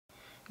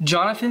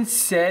Jonathan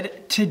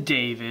said to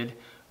David,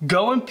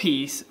 "Go in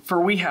peace, for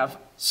we have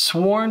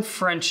sworn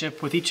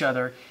friendship with each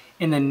other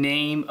in the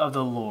name of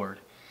the Lord,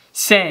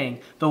 saying,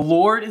 'The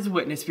Lord is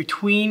witness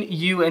between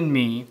you and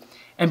me,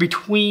 and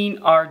between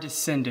our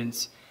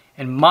descendants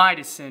and my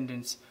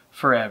descendants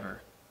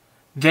forever.'"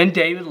 Then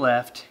David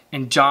left,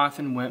 and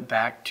Jonathan went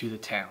back to the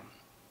town.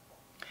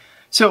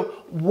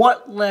 So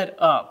what led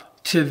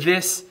up to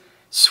this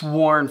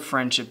sworn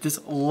friendship, this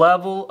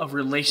level of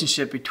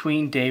relationship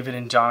between David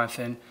and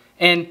Jonathan?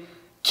 And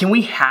can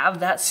we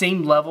have that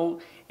same level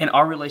in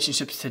our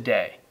relationships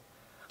today?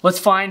 Let's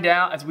find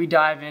out as we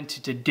dive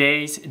into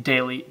today's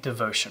daily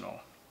devotional.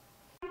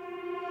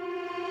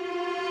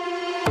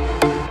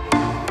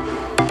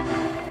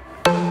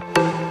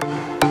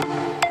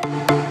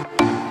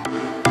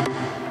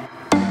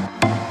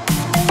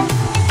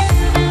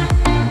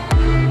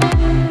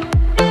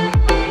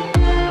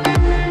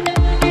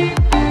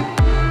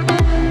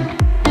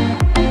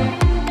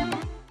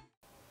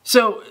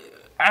 So,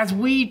 as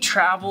we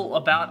travel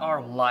about our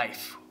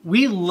life,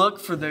 we look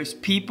for those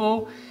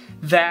people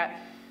that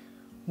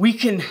we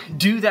can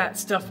do that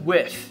stuff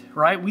with,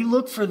 right? We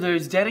look for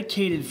those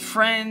dedicated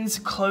friends,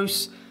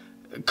 close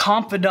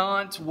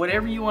confidants,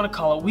 whatever you want to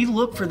call it. We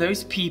look for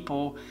those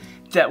people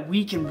that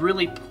we can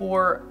really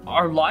pour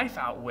our life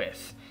out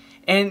with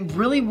and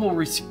really will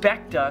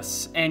respect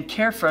us and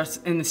care for us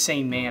in the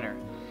same manner.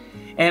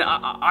 And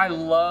I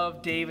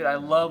love David. I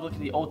love looking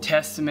at the Old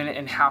Testament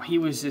and how he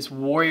was this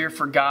warrior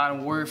for God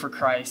and warrior for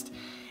Christ.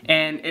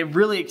 And it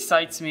really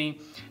excites me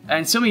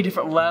on so many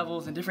different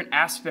levels and different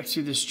aspects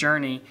through this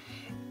journey.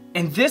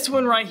 And this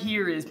one right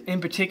here is, in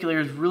particular,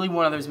 is really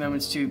one of those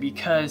moments too,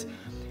 because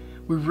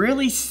we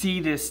really see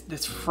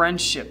this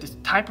friendship, this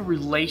type of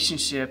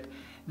relationship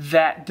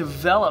that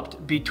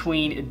developed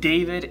between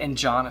David and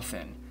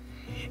Jonathan.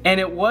 And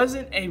it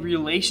wasn't a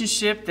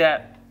relationship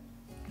that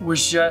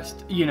was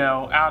just,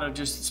 out of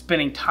just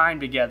spending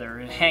time together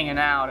and hanging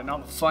out and all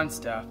the fun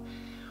stuff.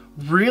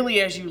 Really,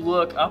 as you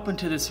look up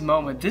into this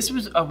moment, this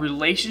was a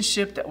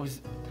relationship that was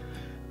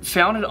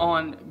founded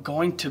on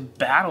going to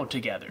battle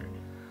together.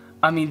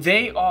 I mean,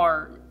 they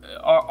are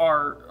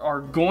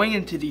going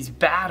into these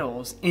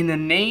battles in the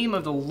name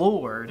of the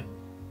Lord,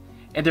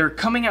 and they're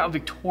coming out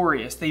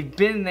victorious. They've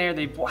been there,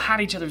 they've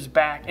had each other's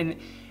back, and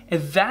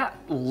at that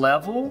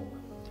level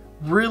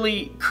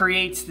really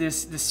creates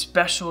this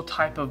special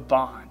type of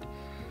bond.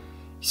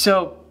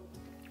 So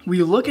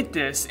we look at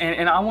this,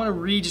 and I want to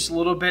read just a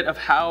little bit of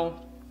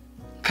how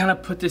kind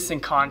of put this in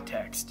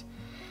context.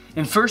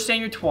 In 1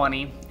 Samuel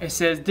 20, it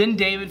says, "Then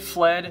David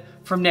fled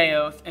from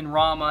Naioth and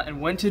Ramah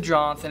and went to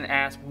Jonathan and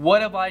asked,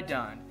 'What have I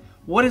done?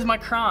 What is my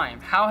crime?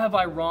 How have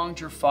I wronged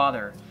your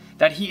father,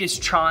 that he is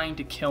trying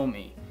to kill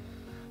me?'"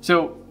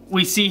 So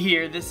we see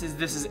here, this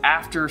is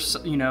after,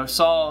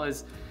 Saul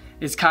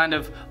is kind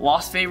of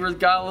lost favor with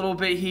God a little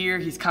bit here.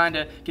 He's kind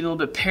of getting a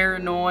little bit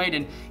paranoid,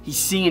 and he's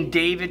seeing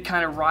David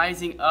kind of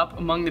rising up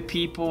among the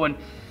people, and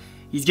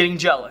he's getting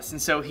jealous.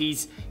 And so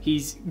he's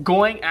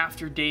going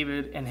after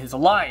David and his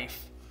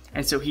life,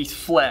 and so he's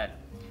fled.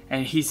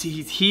 And he's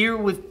here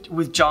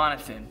with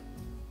Jonathan.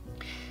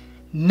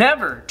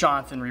 "Never,"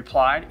 Jonathan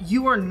replied.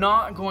 "You are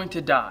not going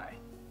to die.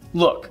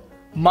 Look,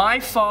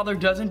 my father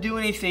doesn't do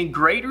anything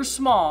great or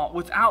small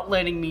without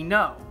letting me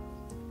know.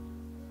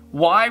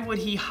 Why would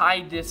he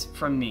hide this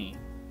from me?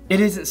 It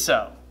isn't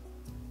so."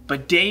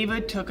 But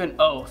David took an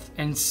oath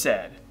and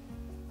said,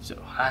 so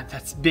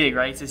that's big,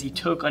 right? It says he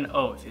took an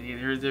oath.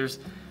 There's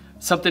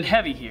something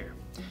heavy here.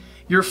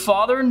 "Your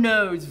father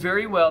knows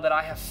very well that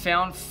I have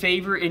found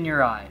favor in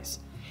your eyes.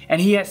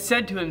 And he has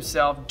said to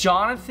himself,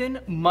 'Jonathan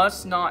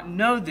must not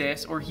know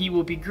this, or he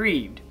will be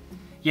grieved.'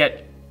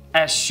 Yet,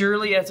 as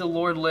surely as the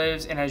Lord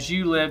lives and as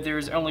you live, there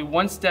is only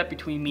one step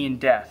between me and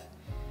death."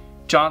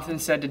 Jonathan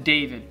said to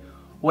David,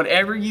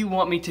 "Whatever you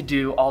want me to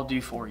do, I'll do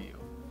for you."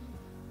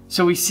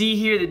 So we see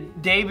here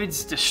that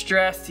David's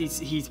distressed.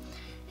 He's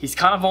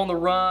kind of on the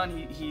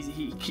run.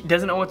 He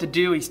doesn't know what to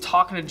do. He's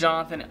talking to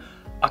Jonathan,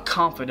 a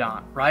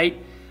confidant,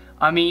 right?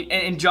 I mean,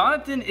 and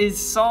Jonathan is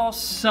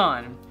Saul's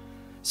son.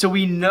 So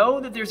we know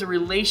that there's a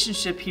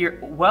relationship here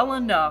well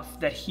enough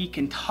that he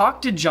can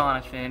talk to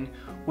Jonathan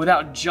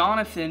without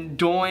Jonathan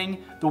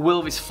doing the will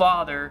of his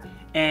father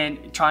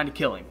and trying to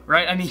kill him,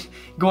 right? I mean,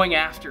 going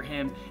after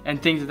him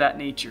and things of that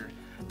nature.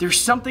 There's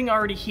something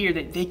already here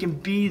that they can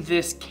be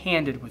this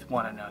candid with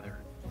one another.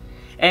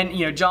 And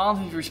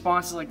Jonathan's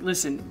response is like,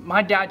 "Listen,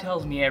 my dad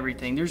tells me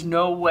everything. There's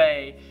no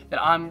way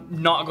that I'm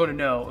not going to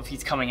know if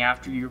he's coming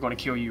after you or going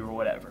to kill you or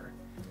whatever."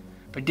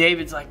 But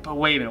David's like, "But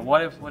wait a minute,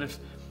 what if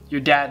your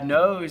dad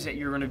knows that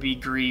you're going to be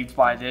grieved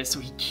by this, so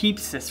he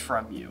keeps this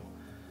from you?"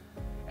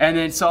 And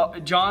then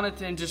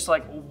Jonathan just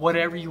like,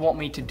 "Whatever you want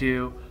me to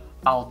do,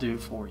 I'll do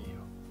for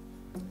you."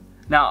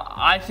 Now,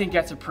 I think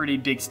that's a pretty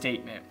big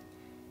statement.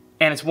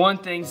 And it's one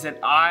thing that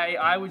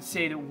I would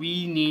say that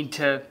we need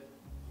to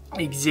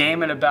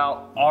examine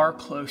about our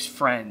close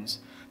friends,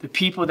 the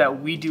people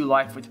that we do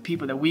life with, the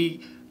people that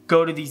we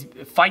go to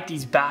fight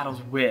these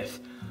battles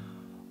with.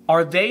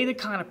 Are they the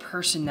kind of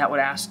person that would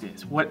ask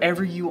this?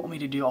 "Whatever you want me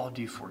to do, I'll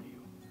do for you"?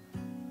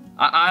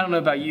 I don't know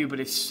about you, but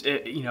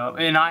you know,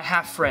 and I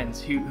have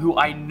friends who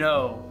I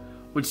know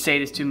would say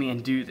this to me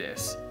and do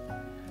this.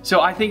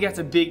 So I think that's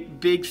a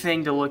big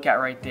thing to look at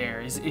right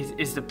there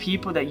is the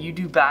people that you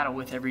do battle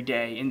with every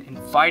day and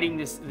fighting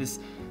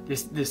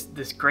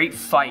this great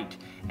fight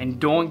and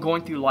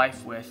going through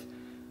life with.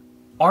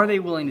 Are they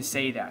willing to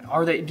say that?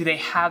 Do they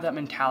have that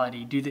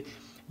mentality?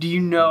 Do you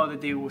know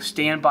that they will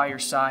stand by your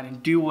side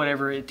and do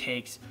whatever it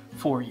takes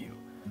for you?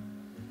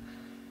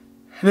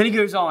 And then he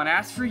goes on,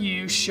 as for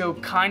you, show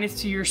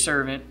kindness to your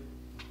servant,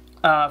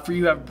 for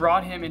you have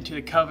brought him into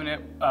the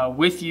covenant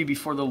with you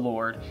before the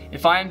Lord.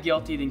 If I am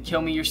guilty, then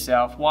kill me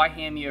yourself. Why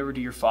hand me over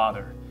to your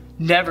father?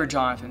 Never,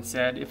 Jonathan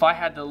said. If I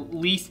had the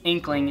least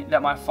inkling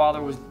that my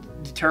father was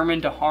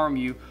determined to harm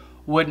you,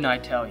 wouldn't I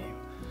tell you?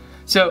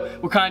 So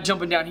we're kind of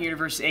jumping down here to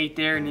verse 8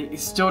 there, and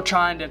he's still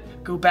trying to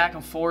go back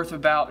and forth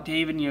about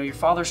David. You know, your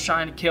father's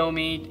trying to kill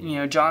me. You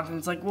know,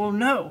 Jonathan's like, well,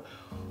 no.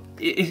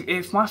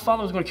 If my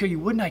father was going to kill you,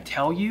 wouldn't I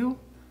tell you?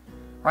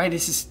 Right?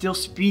 This is still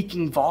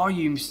speaking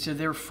volumes to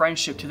their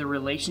friendship, to their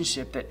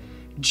relationship, that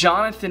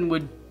Jonathan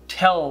would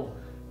tell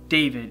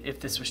David if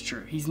this was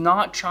true. He's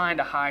not trying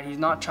to hide. He's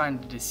not trying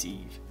to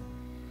deceive.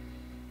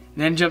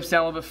 And then jumps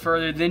down a little bit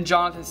further. Then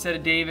Jonathan said to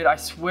David, I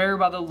swear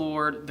by the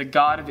Lord, the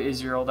God of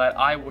Israel, that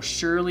I will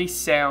surely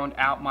sound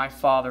out my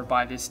father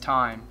by this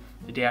time,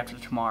 the day after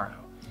tomorrow.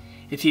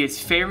 If he is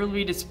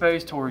favorably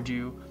disposed toward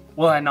you,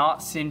 will I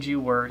not send you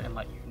word and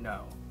let you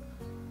know?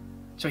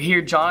 So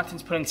here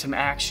Jonathan's putting some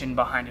action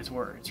behind his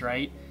words,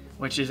 right?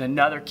 Which is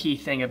another key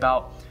thing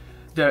about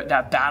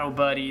that battle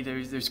buddy,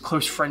 there's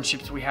close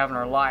friendships we have in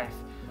our life,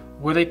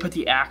 where they put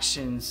the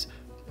actions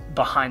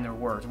behind their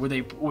words, where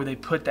they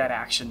put that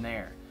action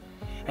there.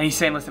 And he's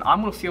saying, listen,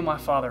 I'm going to feel my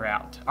father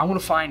out. I'm going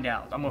to find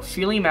out. I'm going to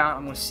feel him out.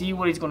 I'm going to see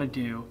what he's going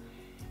to do.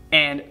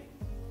 And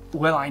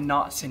will I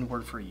not send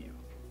word for you?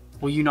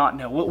 Will you not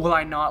know? Will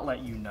I not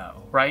let you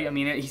know? Right? I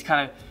mean, he's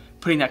kind of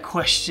putting that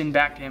question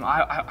back to him.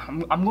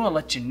 I'm going to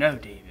let you know,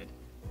 David.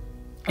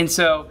 And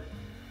so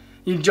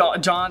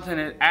Jonathan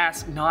had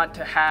asked not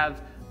to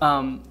have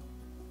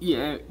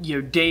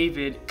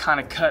David kind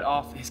of cut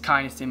off his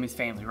kindness to him, his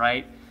family,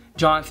 right?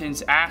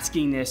 Jonathan's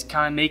asking this,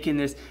 kind of making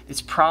this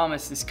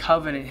promise, this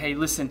covenant. Hey,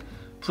 listen,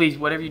 please,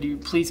 whatever you do,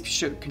 please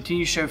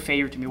continue to show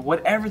favor to me,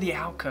 whatever the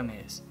outcome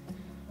is,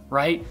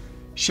 right?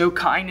 Show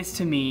kindness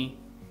to me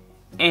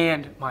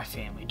and my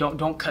family.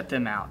 Don't cut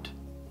them out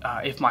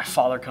if my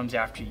father comes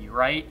after you,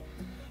 right?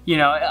 You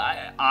know,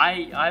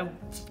 I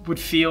would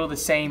feel the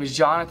same as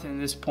Jonathan at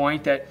this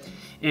point, that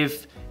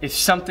if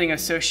something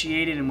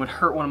associated and would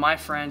hurt one of my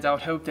friends, I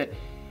would hope that,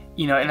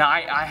 you know, and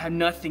I have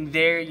nothing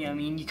there. You know, I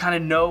mean, you kind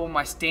of know what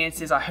my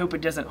stance is. I hope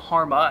it doesn't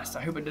harm us.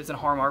 I hope it doesn't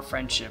harm our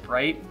friendship,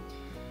 right?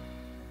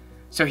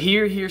 So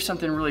here's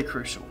something really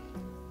crucial.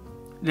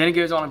 Then it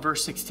goes on in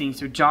verse 16.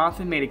 So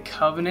Jonathan made a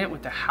covenant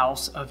with the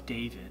house of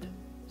David,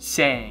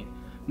 saying,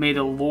 may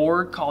the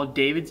Lord call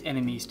David's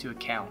enemies to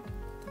account.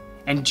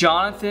 And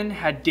Jonathan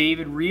had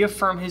David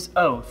reaffirm his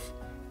oath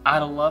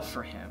out of love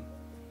for him,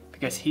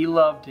 because he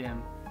loved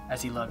him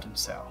as he loved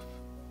himself.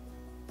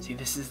 See,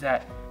 this is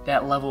that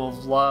level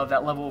of love,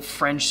 that level of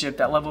friendship,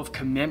 that level of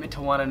commitment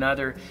to one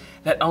another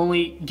that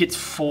only gets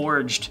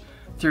forged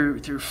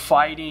through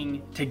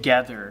fighting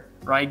together,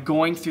 right?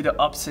 Going through the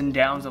ups and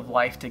downs of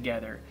life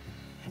together.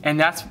 And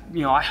that's,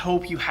 you know, I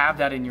hope you have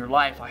that in your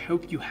life. I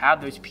hope you have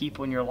those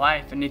people in your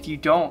life. And if you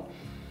don't,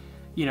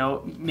 you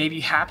know, maybe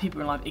you have people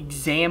in your life,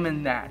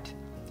 examine that.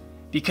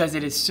 Because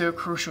it is so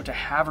crucial to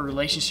have a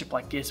relationship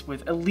like this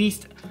with at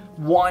least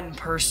one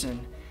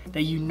person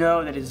that you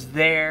know that is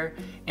there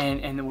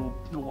and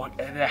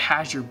that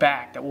has your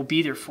back, that will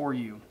be there for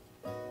you.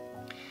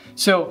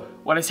 So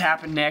what has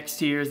happened next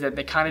here is that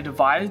they kind of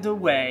divided the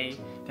way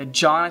that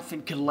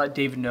Jonathan could let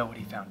David know what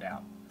he found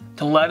out.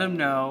 To let him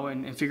know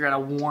and figure out a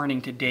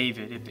warning to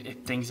David if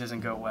things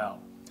doesn't go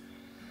well.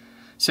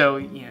 So,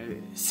 you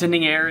know,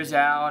 sending arrows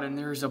out, and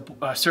there's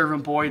a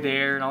servant boy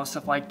there and all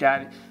stuff like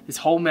that. This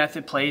whole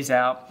method plays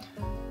out.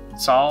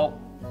 Saul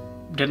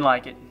didn't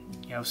like it.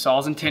 You know,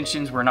 Saul's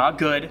intentions were not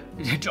good.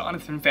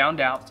 Jonathan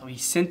found out, so he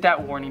sent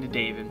that warning to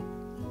David.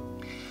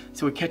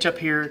 So we catch up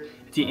here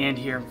at the end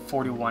here in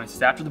 41. It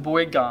says, after the boy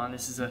had gone,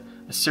 this is a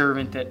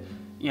servant that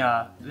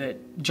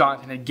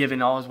Jonathan had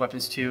given all his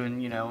weapons to,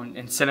 and, you know,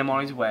 and sent him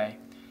on his way.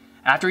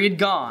 After he had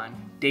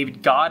gone,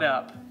 David got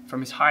up from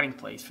his hiding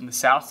place from the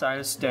south side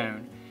of the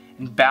stone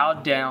and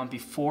bowed down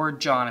before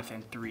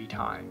Jonathan 3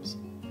 times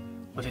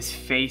with his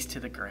face to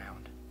the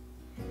ground.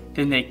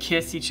 Then they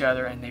kissed each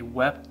other and they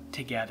wept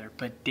together,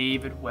 but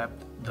David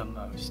wept the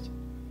most.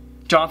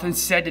 Jonathan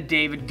said to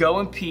David,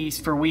 go in peace,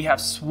 for we have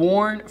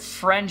sworn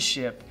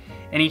friendship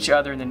in each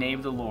other in the name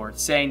of the Lord,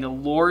 saying, the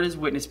Lord is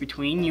witness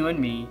between you and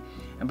me,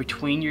 and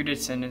between your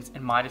descendants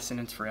and my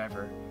descendants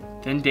forever.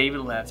 Then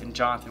David left and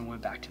Jonathan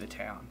went back to the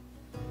town.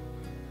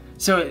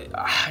 So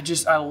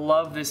I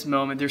love this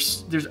moment.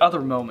 There's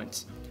other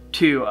moments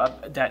too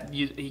that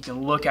you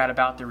can look at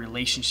about their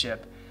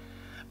relationship.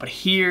 But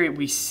here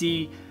we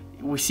see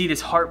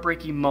this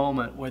heartbreaking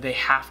moment where they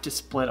have to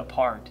split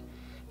apart.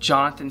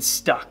 Jonathan's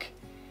stuck.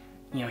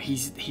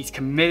 he's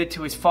committed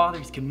to his father.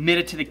 He's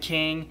committed to the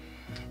king.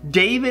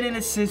 David, in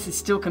a sense, is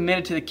still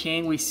committed to the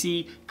king. We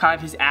see kind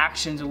of his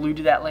actions allude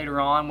to that later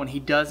on when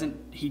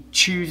he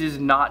chooses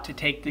not to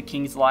take the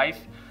king's life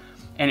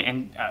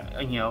and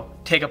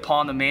take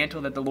upon the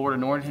mantle that the Lord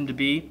anointed him to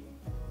be.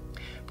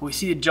 But we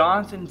see that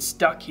Jonathan's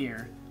stuck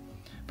here.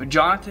 But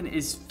Jonathan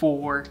is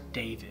for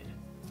David.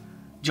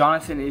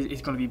 Jonathan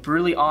is going to be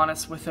brutally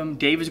honest with him.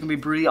 David's going to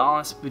be brutally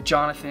honest with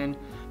Jonathan.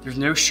 There's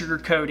no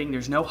sugarcoating.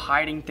 There's no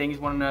hiding things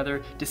one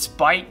another,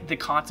 despite the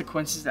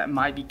consequences that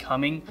might be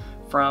coming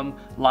from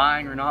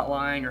lying or not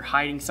lying or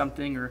hiding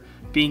something or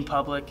being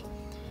public.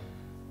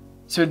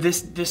 So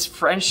this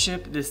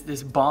friendship,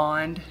 this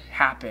bond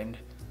happened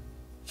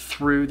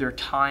through their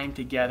time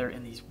together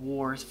in these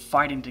wars,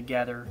 fighting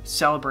together,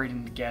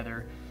 celebrating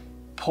together,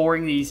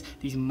 pouring these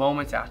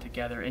moments out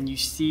together. And you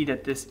see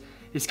that this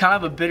is kind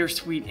of a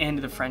bittersweet end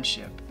to the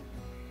friendship.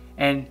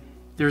 And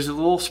there's a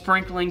little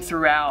sprinkling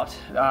throughout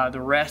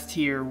the rest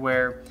here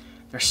where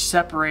they're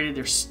separated,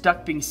 they're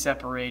stuck being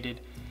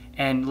separated.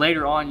 And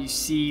later on you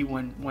see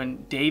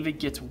when David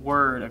gets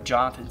word of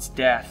Jonathan's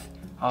death,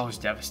 it was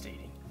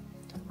devastating,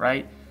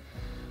 right?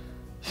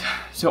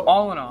 So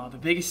all in all, the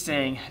biggest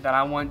thing that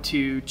I want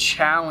to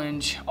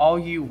challenge all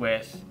you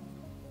with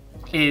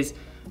is,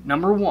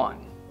 number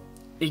one,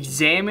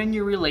 examine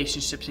your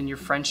relationships and your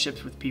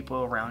friendships with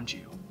people around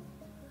you.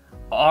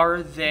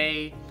 Are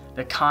they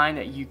the kind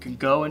that you can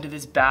go into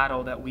this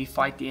battle that we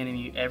fight the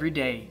enemy every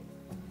day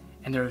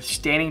and they're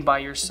standing by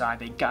your side,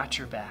 they got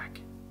your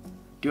back?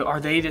 Are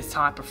they the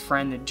type of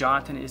friend that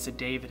Jonathan is to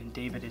David and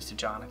David is to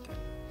Jonathan?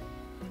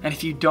 And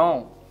if you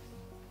don't,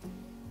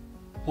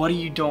 what are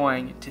you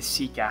doing to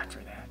seek after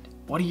that?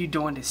 What are you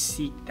doing to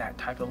seek that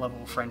type of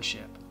level of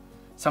friendship?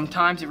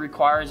 Sometimes it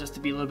requires us to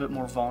be a little bit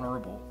more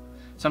vulnerable.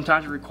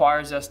 Sometimes it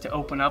requires us to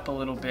open up a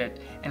little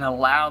bit and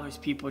allow those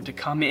people to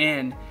come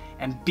in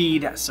and be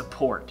that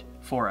support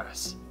for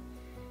us.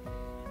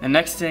 The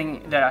next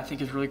thing that I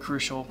think is really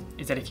crucial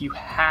is that if you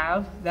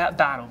have that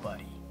battle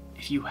buddy,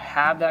 if you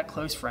have that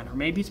close friend, or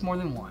maybe it's more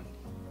than one,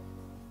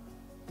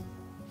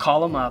 call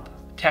them up,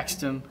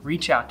 text them,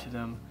 reach out to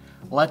them,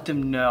 let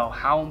them know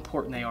how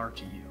important they are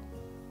to you.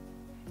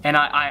 And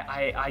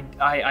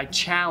I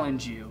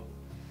challenge you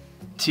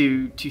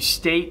to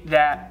state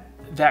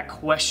that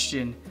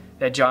question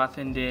that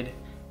Jonathan did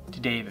to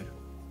David.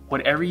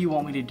 Whatever you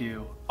want me to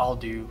do, I'll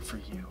do for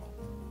you.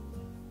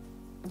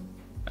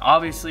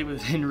 Obviously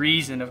within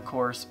reason, of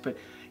course, but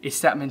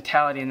it's that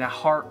mentality and that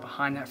heart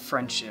behind that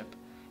friendship,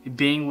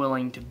 being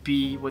willing to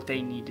be what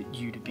they need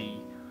you to be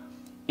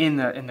in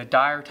the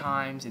dire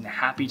times, in the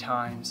happy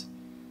times,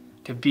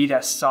 to be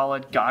that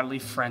solid, godly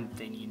friend that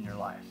they need in their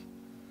life.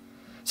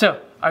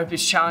 So I hope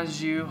this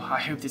challenges you. I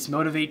hope this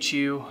motivates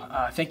you.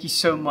 Thank you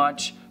so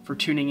much for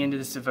tuning into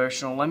this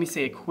devotional. Let me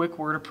say a quick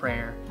word of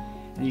prayer,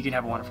 and you can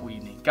have a wonderful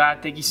evening. God,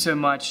 thank you so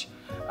much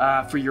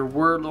for your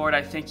word, Lord.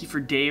 I thank you for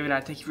David. I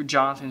thank you for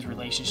Jonathan's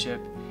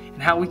relationship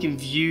and how we can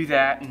view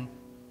that.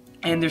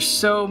 And there's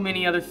so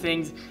many other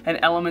things and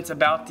elements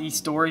about these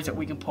stories that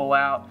we can pull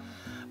out.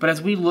 But as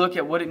we look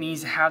at what it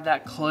means to have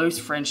that close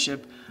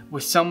friendship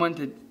with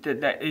someone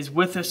that is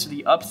with us through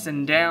the ups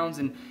and downs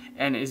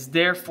and is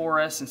there for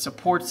us and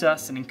supports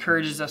us and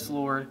encourages us,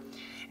 Lord.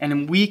 And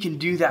then we can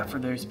do that for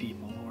those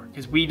people, Lord,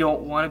 because we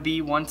don't want to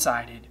be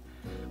one-sided.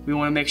 We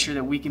want to make sure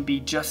that we can be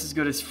just as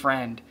good as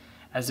friend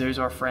as those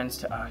are friends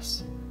to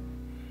us.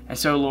 And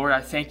so, Lord,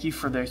 I thank you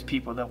for those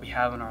people that we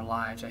have in our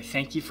lives. I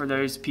thank you for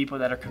those people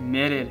that are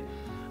committed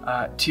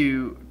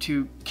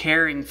to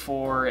caring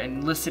for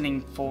and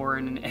listening for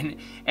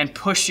and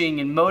pushing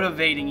and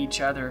motivating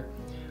each other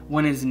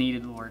when is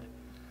needed, Lord.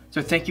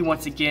 So thank you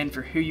once again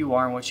for who you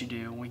are and what you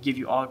do. And we give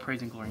you all the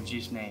praise and glory in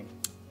Jesus' name.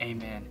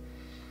 Amen.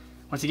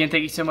 Once again,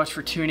 thank you so much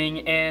for tuning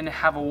in.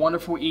 Have a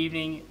wonderful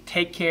evening.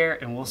 Take care,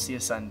 and we'll see you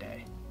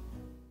Sunday.